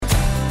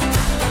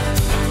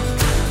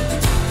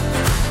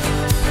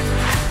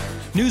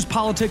News,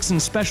 politics,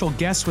 and special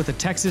guests with a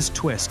Texas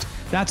twist.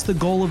 That's the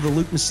goal of the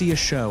Luke Macias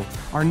Show.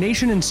 Our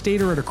nation and state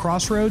are at a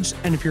crossroads,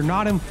 and if you're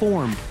not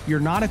informed,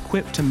 you're not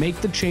equipped to make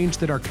the change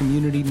that our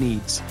community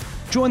needs.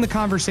 Join the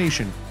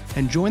conversation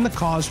and join the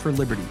cause for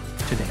liberty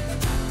today.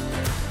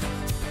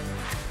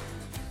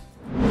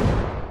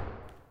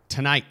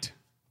 Tonight,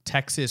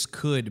 Texas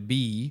could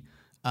be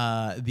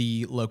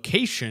the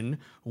location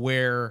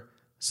where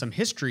some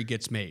history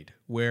gets made,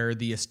 where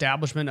the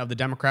establishment of the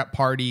Democrat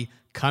Party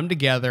come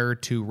together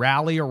to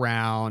rally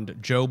around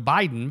Joe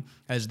Biden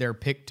as their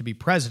pick to be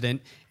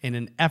president in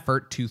an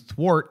effort to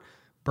thwart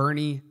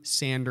Bernie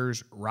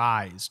Sanders'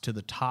 rise to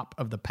the top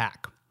of the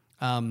pack.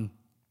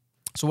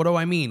 So what do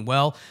I mean?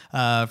 Well,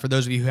 for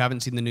those of you who haven't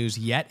seen the news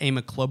yet,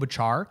 Amy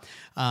Klobuchar,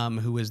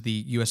 who is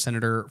the U.S.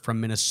 Senator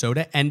from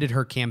Minnesota, ended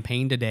her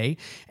campaign today,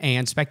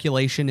 and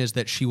speculation is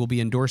that she will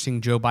be endorsing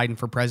Joe Biden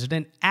for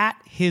president at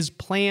his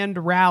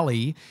planned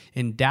rally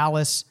in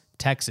Dallas,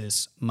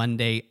 Texas,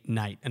 Monday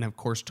night. And of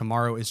course,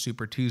 tomorrow is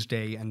Super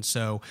Tuesday. And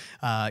so,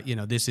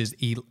 this is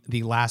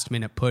the last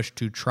minute push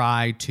to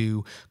try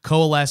to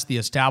coalesce the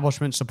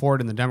establishment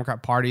support in the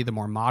Democrat Party, the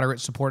more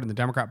moderate support in the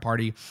Democrat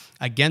Party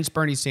against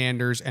Bernie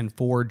Sanders and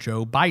for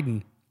Joe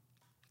Biden.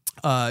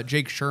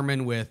 Jake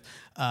Sherman with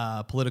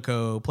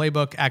Politico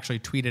Playbook actually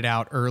tweeted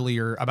out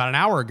earlier, about an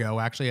hour ago,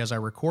 actually, as I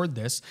record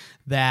this,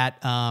 that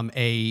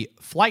a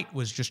flight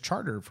was just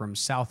chartered from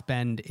South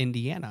Bend,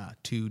 Indiana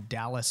to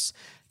Dallas,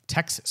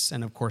 Texas.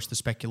 And of course, the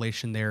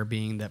speculation there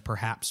being that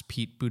perhaps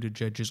Pete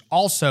Buttigieg is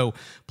also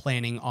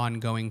planning on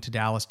going to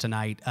Dallas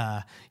tonight.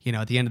 At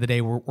the end of the day,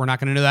 we're not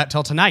going to know that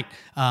till tonight.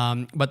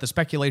 But the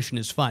speculation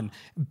is fun.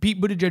 Pete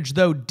Buttigieg,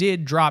 though,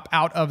 did drop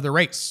out of the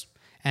race.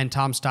 And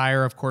Tom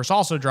Steyer, of course,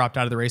 also dropped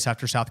out of the race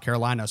after South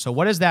Carolina. So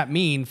what does that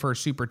mean for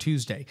Super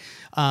Tuesday?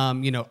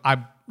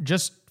 I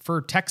just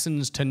for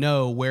Texans to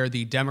know where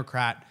the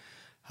Democrat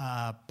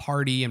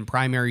Party and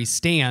primary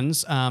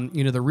stands.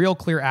 The Real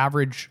Clear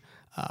Average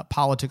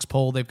politics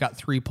poll, they've got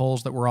 3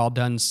 polls that were all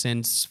done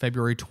since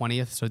February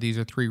 20th. So these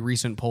are 3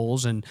 recent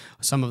polls, and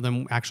some of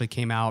them actually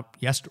came out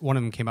one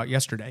of them came out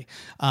yesterday.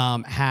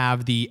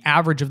 Have the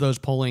average of those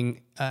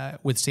polling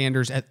with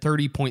Sanders at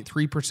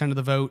 30.3% of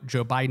the vote,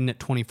 Joe Biden at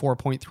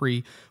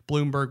 24.3%,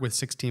 Bloomberg with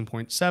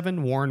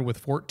 16.7%, Warren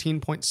with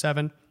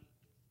 14.7%,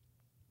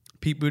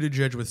 Pete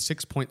Buttigieg with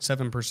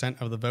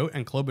 6.7% of the vote,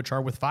 and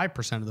Klobuchar with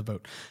 5% of the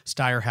vote.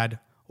 Steyer had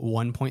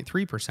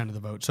 1.3% of the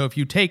vote. So if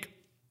you take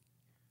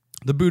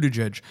the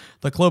Buttigieg,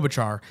 the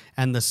Klobuchar,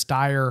 and the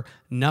Steyer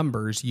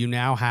numbers, you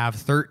now have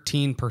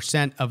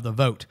 13% of the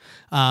vote.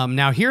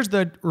 Now, here's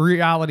the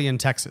reality in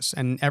Texas,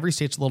 and every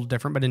state's a little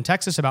different, but in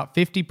Texas, about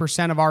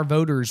 50% of our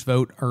voters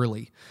vote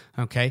early,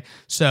 okay?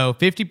 So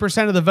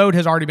 50% of the vote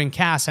has already been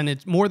cast, and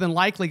it's more than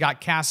likely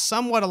got cast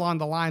somewhat along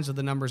the lines of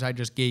the numbers I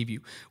just gave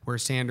you, where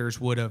Sanders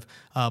would have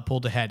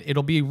pulled ahead.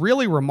 It'll be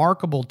really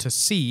remarkable to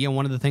see, and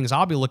one of the things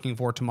I'll be looking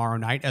for tomorrow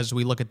night as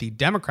we look at the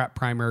Democrat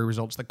primary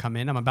results that come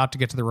in. I'm about to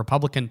get to the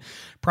Republican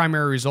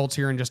primary results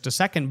here in just a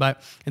second,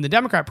 but in the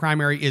Democrat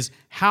primary is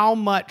how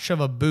much of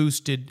a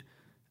boost did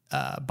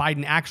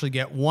Biden actually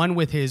get, one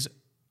with his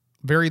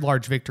very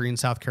large victory in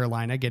South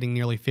Carolina, getting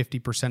nearly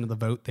 50% of the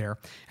vote there,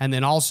 and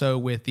then also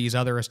with these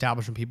other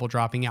establishment people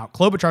dropping out.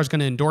 Klobuchar is going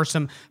to endorse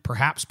him.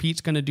 Perhaps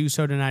Pete's going to do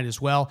so tonight as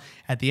well.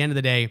 At the end of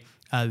the day,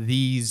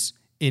 these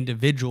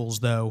individuals,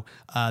 though,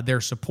 their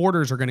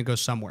supporters are going to go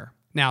somewhere.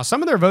 Now,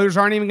 some of their voters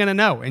aren't even going to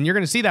know, and you're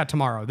going to see that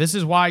tomorrow. This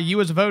is why you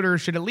as a voter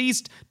should at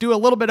least do a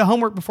little bit of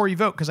homework before you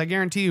vote, because I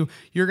guarantee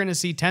you're going to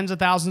see tens of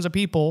thousands of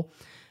people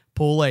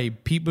pull a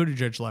Pete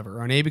Buttigieg lever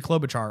or an Amy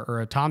Klobuchar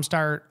or a Tom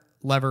Steyer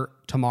lever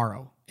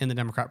tomorrow in the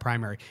Democrat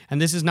primary. And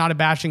this is not a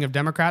bashing of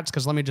Democrats,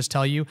 because let me just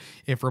tell you,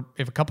 if a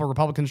couple of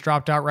Republicans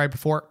dropped out right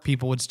before,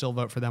 people would still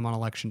vote for them on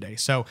Election Day.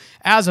 So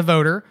as a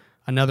voter,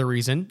 another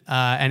reason.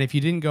 And if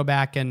you didn't go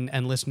back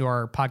and listen to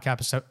our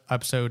podcast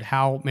episode,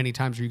 how many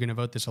times are you going to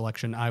vote this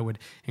election? I would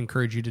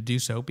encourage you to do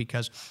so,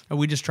 because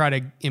we just try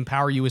to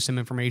empower you with some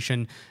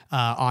information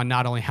on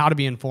not only how to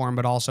be informed,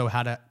 but also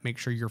how to make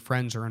sure your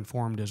friends are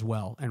informed as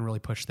well and really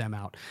push them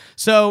out.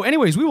 So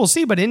anyways, we will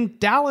see. But in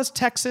Dallas,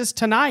 Texas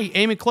tonight,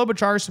 Amy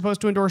Klobuchar is supposed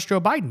to endorse Joe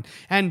Biden.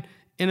 And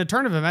in a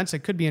turn of events,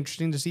 it could be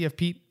interesting to see if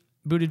Pete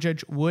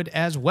Buttigieg would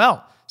as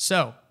well.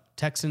 So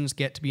Texans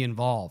get to be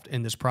involved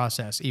in this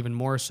process, even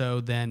more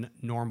so than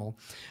normal.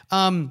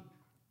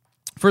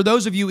 For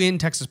those of you in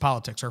Texas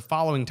politics or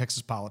following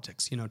Texas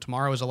politics,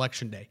 tomorrow is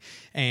Election Day,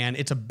 and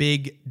it's a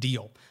big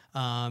deal.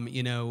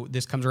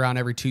 This comes around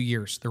every 2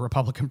 years, the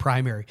Republican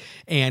primary,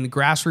 and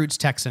grassroots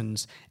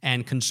Texans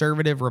and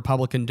conservative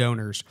Republican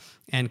donors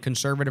and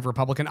conservative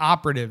Republican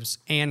operatives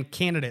and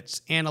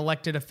candidates and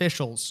elected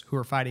officials who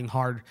are fighting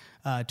hard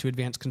to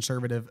advance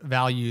conservative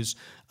values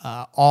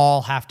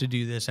all have to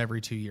do this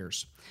every 2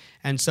 years.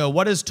 And so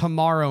what does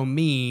tomorrow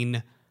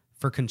mean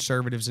for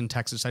conservatives in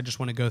Texas? I just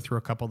want to go through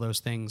a couple of those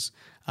things.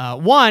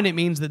 One, it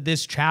means that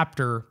this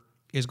chapter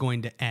is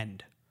going to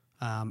end.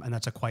 And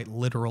that's a quite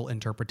literal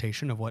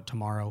interpretation of what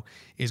tomorrow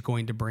is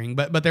going to bring.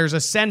 But there's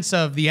a sense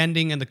of the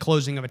ending and the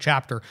closing of a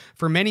chapter.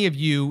 For many of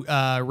you,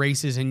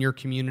 races in your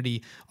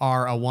community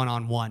are a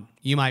one-on-one.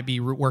 You might be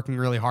working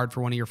really hard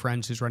for one of your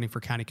friends who's running for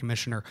county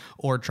commissioner,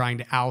 or trying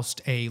to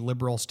oust a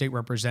liberal state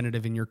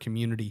representative in your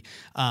community,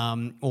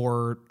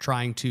 or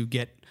trying to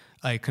get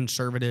a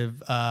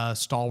conservative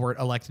stalwart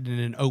elected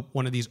in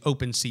one of these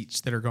open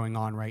seats that are going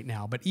on right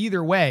now. But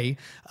either way,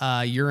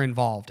 you're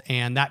involved,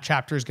 and that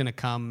chapter is going to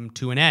come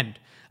to an end.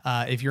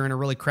 If you're in a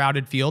really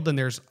crowded field, then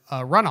there's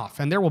a runoff,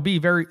 and there will be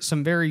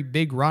some very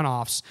big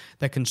runoffs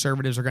that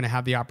conservatives are going to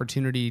have the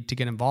opportunity to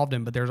get involved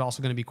in, but there's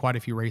also going to be quite a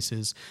few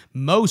races,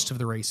 most of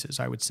the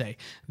races, I would say,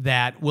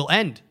 that will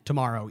end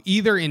tomorrow,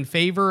 either in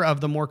favor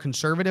of the more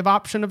conservative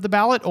option of the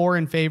ballot or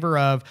in favor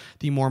of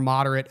the more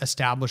moderate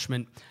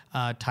establishment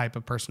type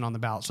of person on the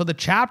ballot. So the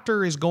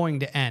chapter is going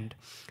to end.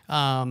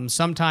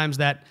 Sometimes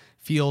that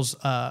feels,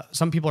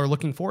 some people are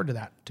looking forward to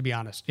that, to be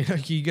honest.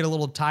 You get a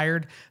little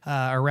tired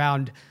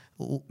around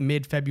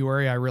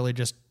mid-February. I really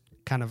just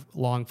kind of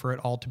long for it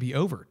all to be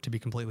over, to be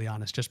completely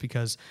honest, just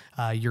because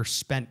you're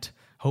spent.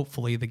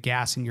 Hopefully the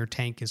gas in your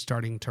tank is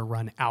starting to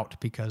run out,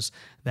 because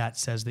that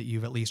says that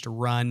you've at least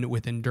run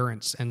with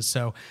endurance. And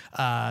so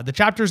the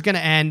chapter is going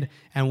to end,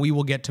 and we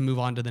will get to move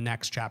on to the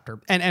next chapter.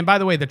 And by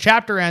the way, the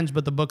chapter ends,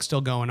 but the book's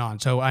still going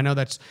on. So I know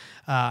that's,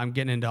 I'm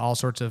getting into all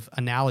sorts of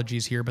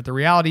analogies here, but the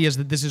reality is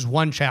that this is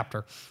one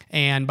chapter.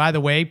 And by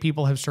the way,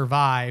 people have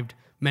survived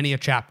many a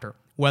chapter.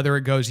 Whether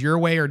it goes your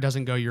way or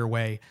doesn't go your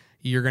way,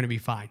 you're going to be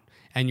fine,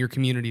 and your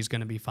community is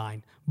going to be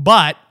fine.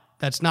 But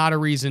that's not a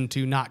reason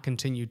to not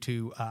continue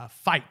to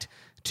fight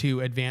to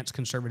advance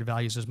conservative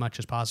values as much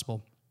as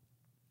possible.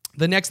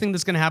 The next thing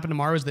that's going to happen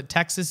tomorrow is that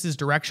Texas's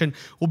direction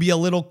will be a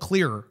little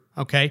clearer.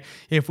 Okay,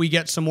 if we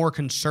get some more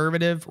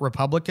conservative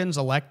Republicans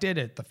elected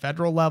at the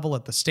federal level,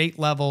 at the state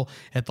level,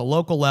 at the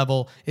local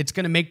level, it's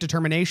going to make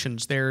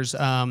determinations. There's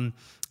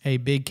a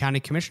big county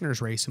commissioner's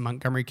race in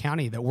Montgomery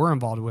County that we're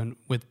involved in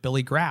with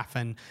Billy Graff,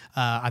 and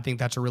I think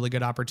that's a really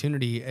good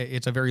opportunity.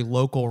 It's a very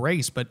local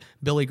race, but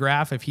Billy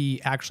Graff, if he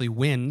actually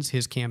wins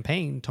his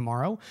campaign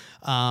tomorrow,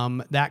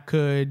 that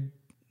could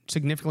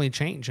significantly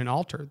change and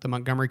alter the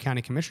Montgomery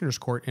County Commissioner's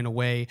Court in a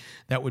way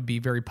that would be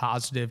very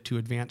positive to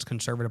advance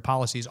conservative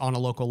policies on a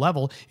local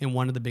level in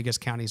one of the biggest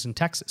counties in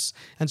Texas.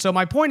 And so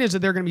my point is that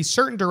there are going to be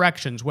certain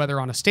directions, whether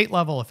on a state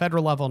level, a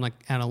federal level,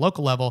 and a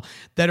local level,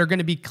 that are going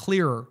to be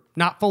clearer,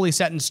 not fully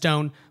set in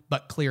stone,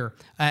 but clear.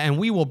 And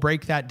we will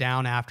break that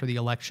down after the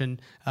election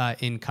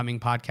in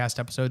coming podcast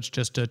episodes,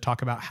 just to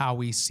talk about how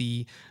we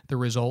see the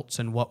results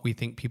and what we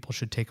think people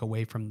should take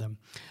away from them.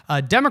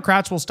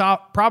 Democrats will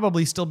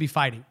probably still be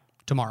fighting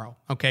tomorrow.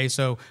 Okay,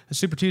 so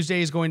Super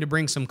Tuesday is going to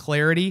bring some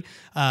clarity.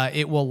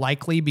 It will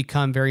likely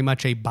become very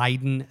much a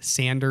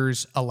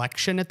Biden-Sanders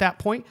election at that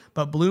point,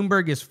 but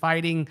Bloomberg is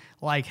fighting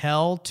like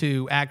hell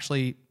to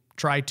actually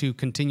try to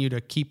continue to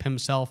keep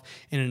himself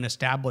in an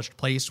established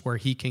place where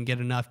he can get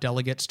enough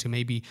delegates to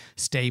maybe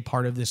stay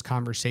part of this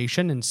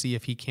conversation and see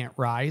if he can't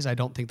rise. I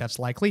don't think that's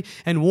likely.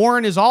 And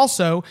Warren is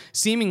also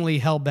seemingly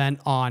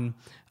hell-bent on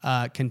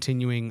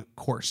continuing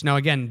course. Now,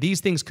 again, these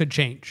things could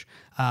change.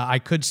 I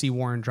could see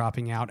Warren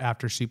dropping out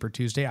after Super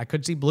Tuesday. I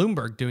could see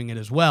Bloomberg doing it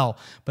as well,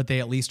 but they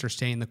at least are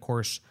staying the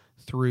course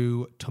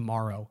through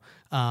tomorrow.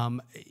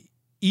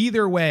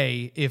 Either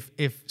way,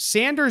 if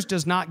Sanders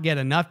does not get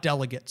enough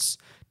delegates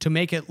to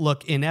make it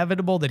look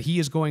inevitable that he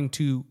is going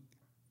to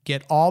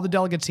get all the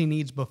delegates he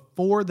needs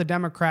before the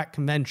Democrat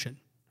convention,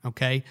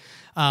 okay?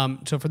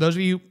 So for those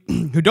of you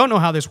who don't know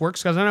how this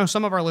works, because I know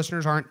some of our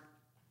listeners aren't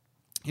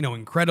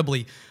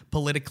incredibly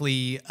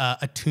politically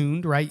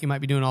attuned, right? You might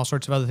be doing all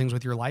sorts of other things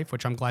with your life,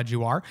 which I'm glad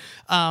you are.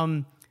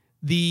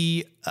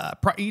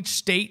 Each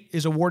state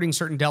is awarding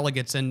certain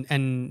delegates,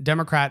 and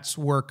Democrats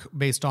work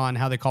based on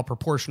how they call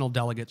proportional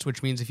delegates,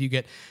 which means if you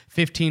get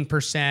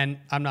 15%,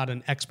 I'm not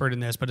an expert in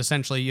this, but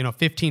essentially,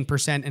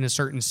 15% in a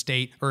certain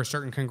state or a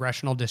certain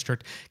congressional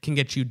district can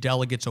get you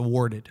delegates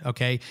awarded,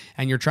 okay?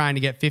 And you're trying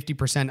to get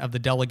 50% of the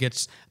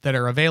delegates that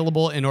are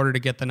available in order to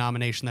get the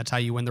nomination. That's how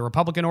you win the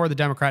Republican or the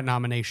Democrat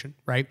nomination,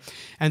 right?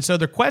 And so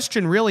the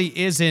question really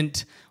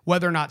isn't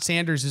whether or not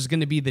Sanders is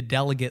going to be the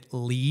delegate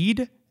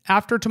lead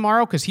after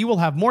tomorrow, because he will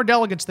have more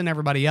delegates than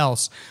everybody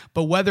else,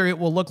 but whether it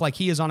will look like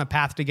he is on a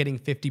path to getting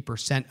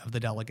 50% of the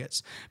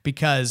delegates,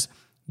 because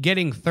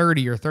getting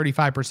 30 or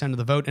 35% of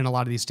the vote in a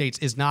lot of these states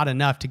is not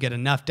enough to get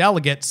enough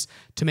delegates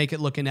to make it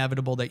look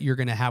inevitable that you're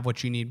going to have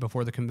what you need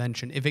before the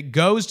convention. If it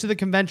goes to the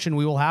convention,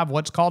 we will have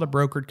what's called a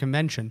brokered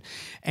convention,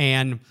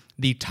 and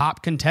the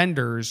top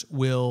contenders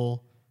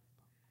will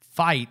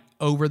fight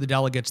over the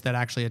delegates that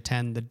actually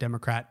attend the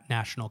Democrat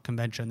National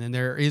Convention. And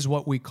there is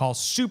what we call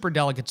super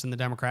delegates in the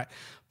Democrat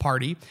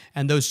Party.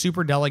 And those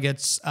super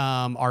delegates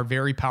are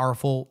very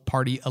powerful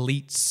party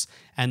elites.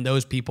 And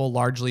those people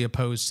largely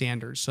oppose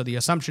Sanders. So the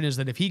assumption is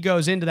that if he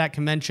goes into that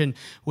convention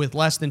with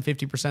less than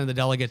 50% of the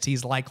delegates,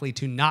 he's likely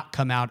to not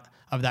come out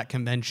of that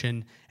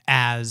convention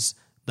as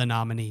the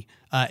nominee.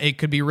 It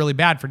could be really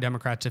bad for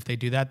Democrats if they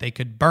do that. They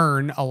could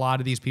burn a lot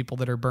of these people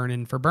that are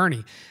burning for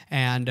Bernie,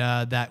 and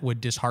that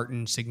would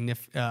dishearten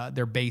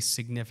their base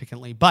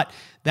significantly. But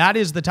that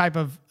is the type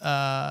of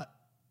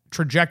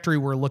trajectory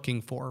we're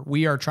looking for.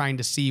 We are trying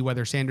to see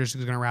whether Sanders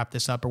is going to wrap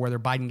this up or whether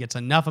Biden gets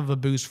enough of a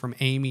boost from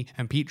Amy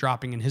and Pete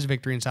dropping in his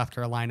victory in South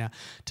Carolina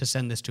to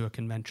send this to a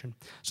convention.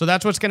 So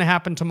that's what's going to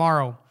happen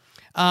tomorrow.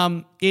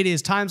 It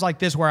is times like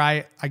this where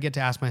I get to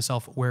ask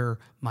myself where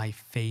my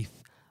faith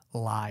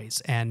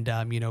lies. And,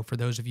 for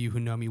those of you who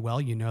know me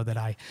well, you know that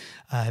I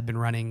have been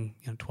running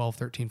 12,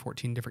 13,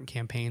 14 different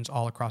campaigns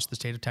all across the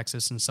state of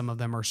Texas. And some of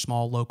them are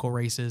small local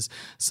races.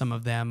 Some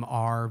of them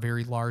are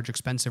very large,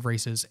 expensive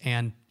races.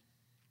 And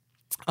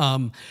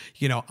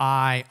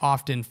I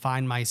often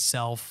find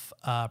myself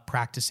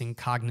practicing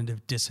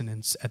cognitive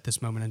dissonance at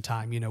this moment in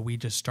time. We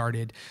just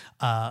started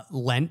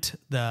Lent,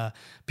 the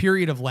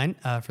period of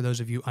Lent, for those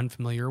of you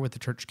unfamiliar with the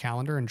church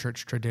calendar and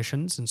church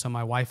traditions. And so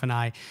my wife and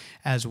I,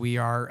 as we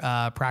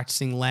are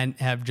practicing Lent,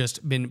 have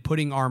just been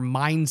putting our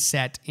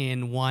mindset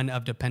in one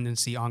of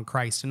dependency on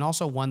Christ, and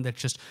also one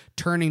that's just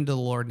turning to the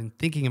Lord and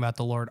thinking about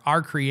the Lord,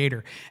 our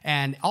Creator,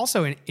 and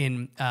also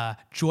in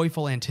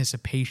joyful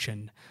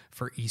anticipation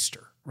for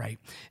Easter. Right.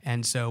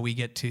 And so we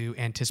get to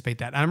anticipate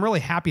that. And I'm really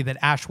happy that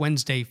Ash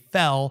Wednesday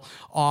fell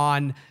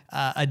on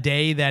a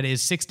day that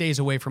is 6 days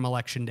away from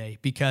Election Day,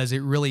 because it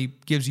really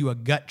gives you a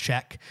gut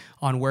check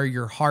on where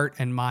your heart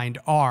and mind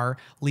are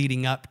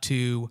leading up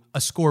to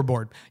a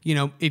scoreboard.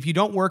 If you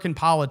don't work in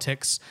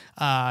politics,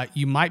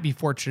 you might be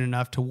fortunate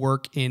enough to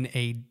work in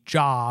a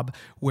job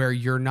where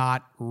you're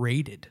not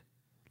rated,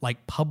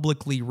 like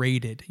publicly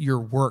rated your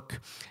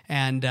work.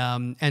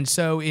 And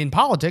so in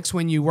politics,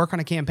 when you work on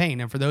a campaign,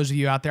 and for those of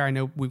you out there, I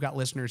know we've got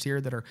listeners here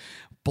that are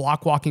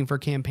block walking for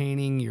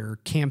campaigning, you're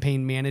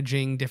campaign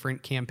managing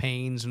different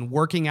campaigns and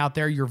working out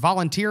there, you're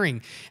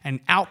volunteering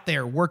and out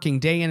there working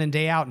day in and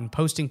day out and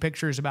posting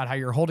pictures about how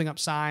you're holding up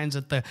signs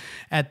at the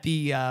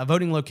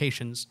voting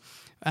locations.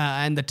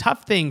 And the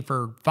tough thing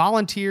for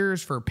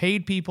volunteers, for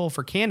paid people,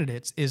 for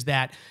candidates is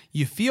that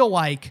you feel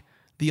like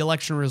the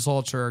election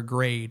results are a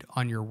grade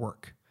on your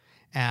work.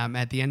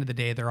 At the end of the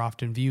day, they're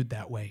often viewed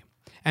that way.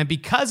 And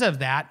because of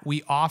that,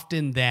 we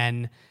often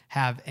then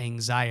have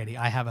anxiety.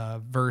 I have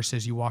a verse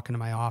as you walk into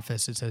my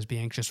office. It says, "Be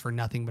anxious for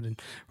nothing, but in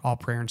all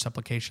prayer and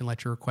supplication,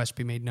 let your requests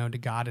be made known to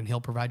God, and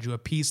He'll provide you a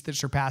peace that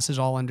surpasses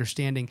all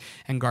understanding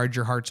and guard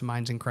your hearts and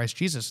minds in Christ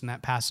Jesus." And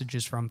that passage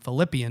is from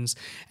Philippians.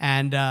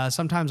 And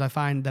sometimes I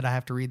find that I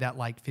have to read that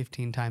like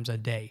 15 times a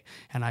day.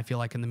 And I feel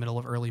like in the middle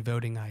of early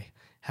voting, I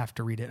have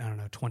to read it,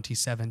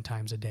 27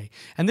 times a day.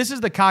 And this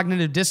is the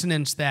cognitive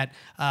dissonance that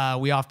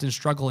we often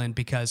struggle in,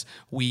 because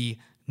we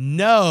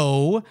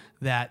know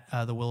that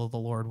the will of the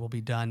Lord will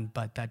be done,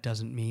 but that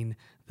doesn't mean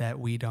that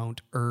we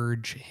don't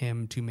urge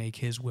Him to make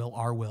His will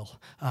our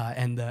will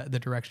and the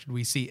direction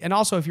we see. And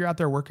also, if you're out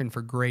there working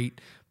for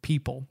great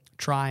people,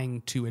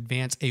 trying to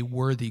advance a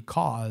worthy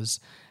cause,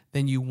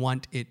 then you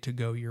want it to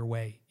go your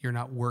way. You're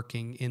not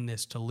working in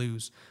this to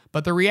lose.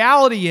 But the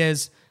reality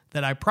is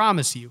that I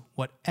promise you,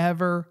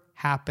 whatever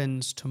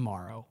happens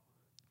tomorrow,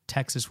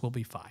 Texas will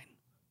be fine.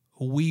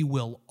 We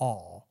will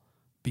all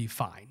be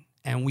fine.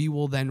 And we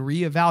will then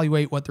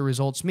reevaluate what the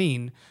results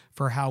mean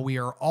for how we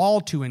are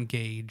all to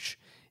engage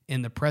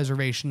in the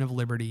preservation of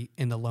liberty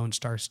in the Lone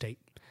Star State.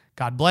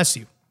 God bless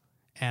you.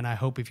 And I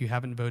hope if you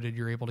haven't voted,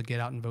 you're able to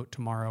get out and vote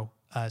tomorrow.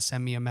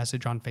 Send me a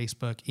message on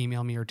Facebook,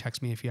 email me, or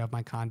text me if you have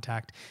my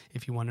contact,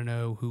 if you want to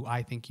know who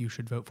I think you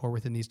should vote for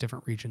within these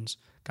different regions.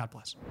 God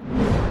bless.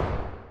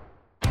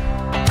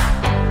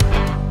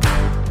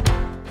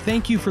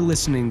 Thank you for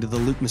listening to the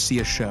Luke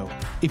Macias Show.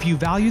 If you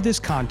value this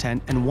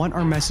content and want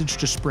our message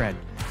to spread,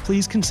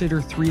 please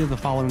consider 3 of the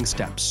following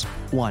steps.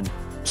 1,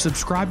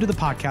 subscribe to the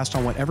podcast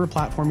on whatever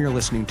platform you're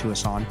listening to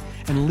us on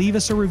and leave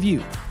us a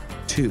review.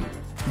 2,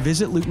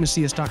 visit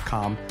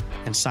lukemacias.com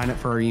and sign up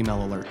for our email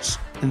alerts.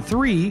 And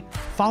 3,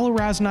 follow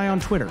Raz and I on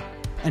Twitter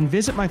and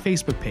visit my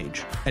Facebook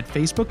page at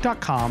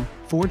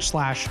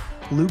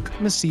facebook.com/Luke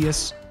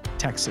Macias,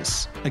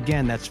 Texas.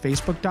 Again, that's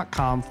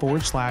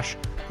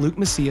facebook.com/Luke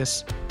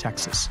Macias,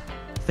 Texas.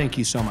 Thank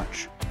you so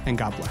much, and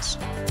God bless.